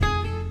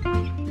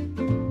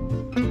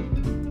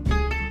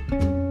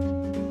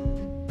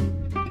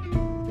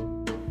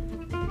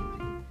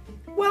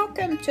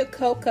to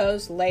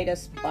Coco's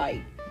latest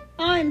bite.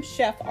 I'm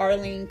Chef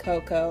Arlene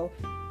Coco,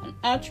 an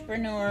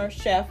entrepreneur,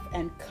 chef,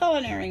 and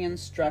culinary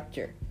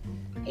instructor.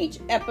 Each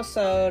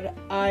episode,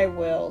 I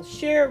will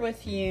share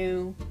with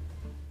you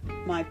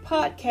my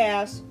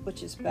podcast,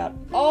 which is about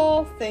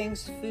all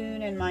things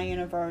food in my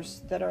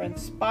universe that are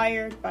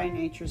inspired by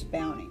nature's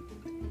bounty.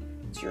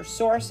 It's your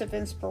source of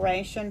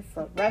inspiration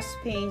for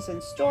recipes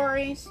and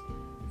stories,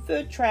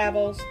 food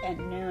travels, and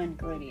new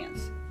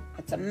ingredients.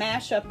 It's a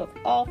mashup of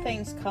all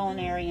things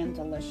culinary and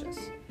delicious.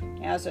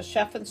 As a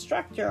chef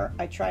instructor,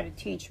 I try to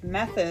teach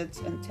methods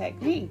and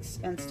techniques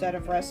instead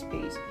of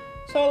recipes.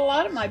 So a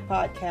lot of my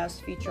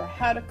podcasts feature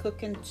how to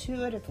cook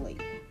intuitively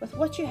with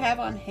what you have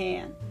on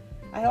hand.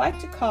 I like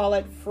to call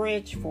it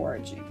fridge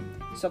foraging.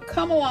 So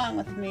come along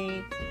with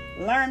me,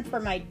 learn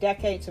from my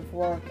decades of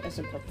work as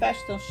a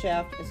professional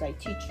chef as I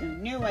teach you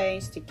new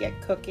ways to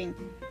get cooking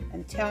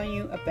and tell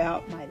you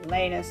about my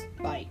latest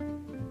bite.